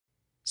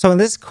So in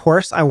this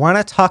course, I want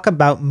to talk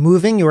about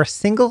moving your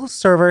single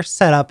server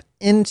setup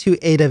into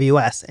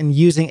AWS and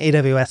using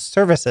AWS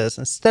services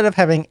instead of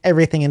having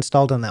everything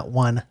installed on that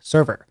one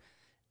server.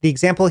 The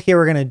example here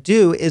we're going to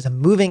do is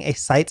moving a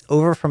site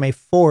over from a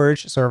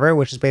Forge server,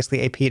 which is basically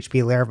a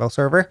PHP Laravel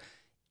server,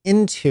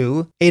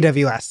 into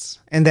AWS,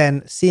 and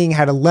then seeing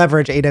how to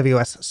leverage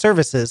AWS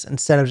services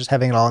instead of just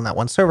having it all on that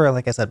one server,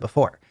 like I said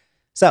before.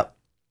 So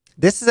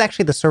this is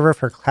actually the server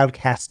for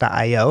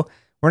cloudcast.io.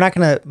 We're not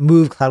going to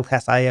move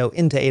cloudcast.io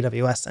into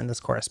AWS in this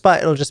course,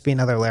 but it'll just be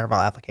another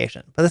Laravel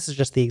application. But this is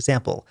just the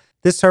example.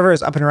 This server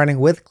is up and running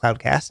with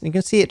Cloudcast, and you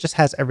can see it just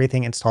has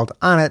everything installed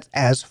on it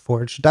as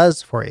Forge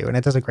does for you, and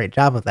it does a great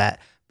job of that.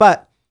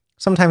 But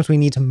sometimes we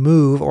need to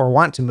move or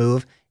want to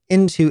move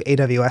into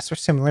AWS or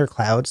similar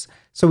clouds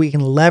so we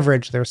can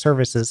leverage their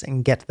services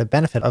and get the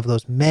benefit of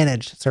those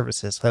managed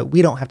services so that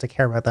we don't have to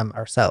care about them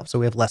ourselves, so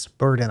we have less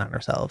burden on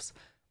ourselves.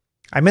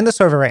 I'm in the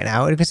server right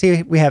now, and you can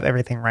see we have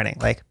everything running,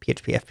 like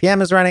PHP FPM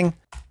is running,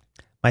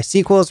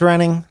 MySQL is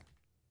running,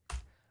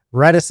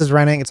 Redis is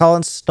running. It's all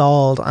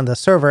installed on the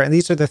server, and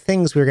these are the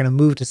things we're going to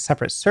move to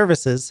separate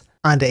services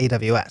onto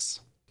AWS.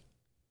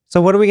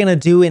 So what are we going to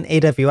do in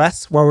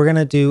AWS? Well, we're going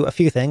to do a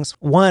few things.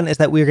 One is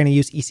that we're going to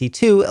use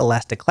EC2,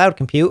 Elastic Cloud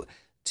Compute,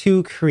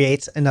 to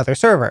create another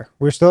server.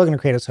 We're still going to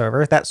create a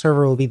server. That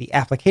server will be the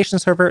application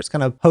server. It's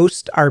going to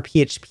host our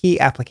PHP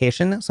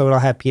application. So it'll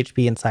have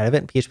PHP inside of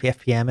it, PHP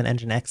FPM and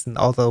Nginx and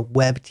all the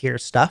web tier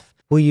stuff.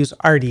 We'll use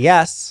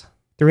RDS,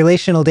 the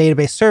relational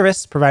database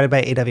service provided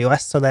by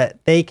AWS, so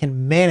that they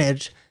can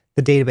manage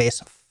the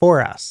database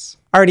for us.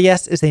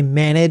 RDS is a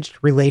managed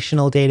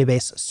relational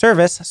database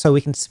service, so we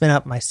can spin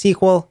up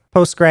MySQL,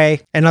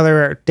 Postgre, and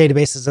other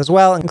databases as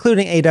well,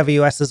 including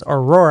AWS's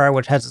Aurora,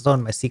 which has its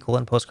own MySQL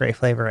and Postgre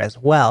flavor as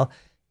well,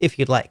 if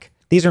you'd like.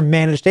 These are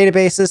managed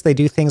databases. They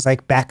do things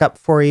like backup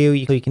for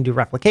you, so you can do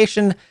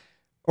replication,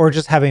 or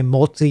just have a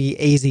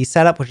multi-AZ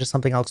setup, which is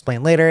something I'll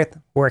explain later,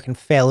 where it can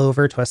fail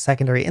over to a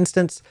secondary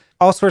instance.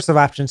 All sorts of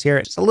options here.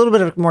 It's a little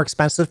bit more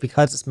expensive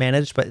because it's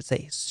managed, but it's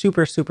a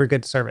super, super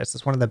good service.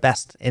 It's one of the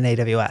best in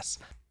AWS.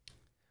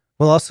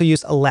 We'll also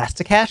use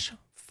ElastiCache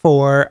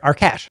for our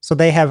cache. So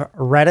they have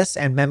Redis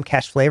and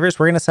Memcache flavors.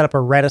 We're going to set up a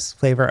Redis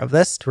flavor of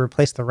this to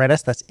replace the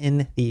Redis that's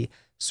in the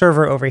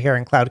server over here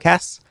in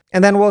Cloudcast.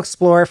 And then we'll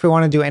explore if we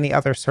want to do any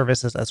other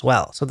services as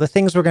well. So the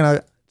things we're going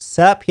to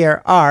set up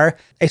here are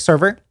a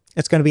server.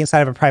 It's going to be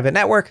inside of a private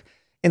network.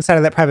 Inside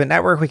of that private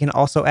network, we can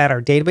also add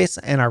our database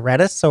and our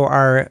Redis. So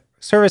our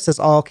services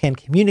all can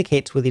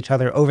communicate with each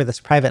other over this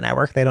private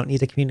network. They don't need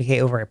to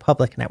communicate over a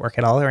public network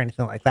at all or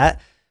anything like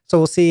that. So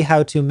we'll see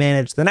how to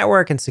manage the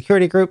network and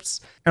security groups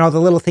and all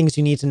the little things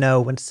you need to know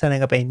when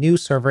setting up a new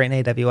server in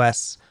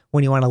AWS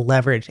when you want to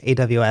leverage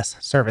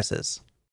AWS services.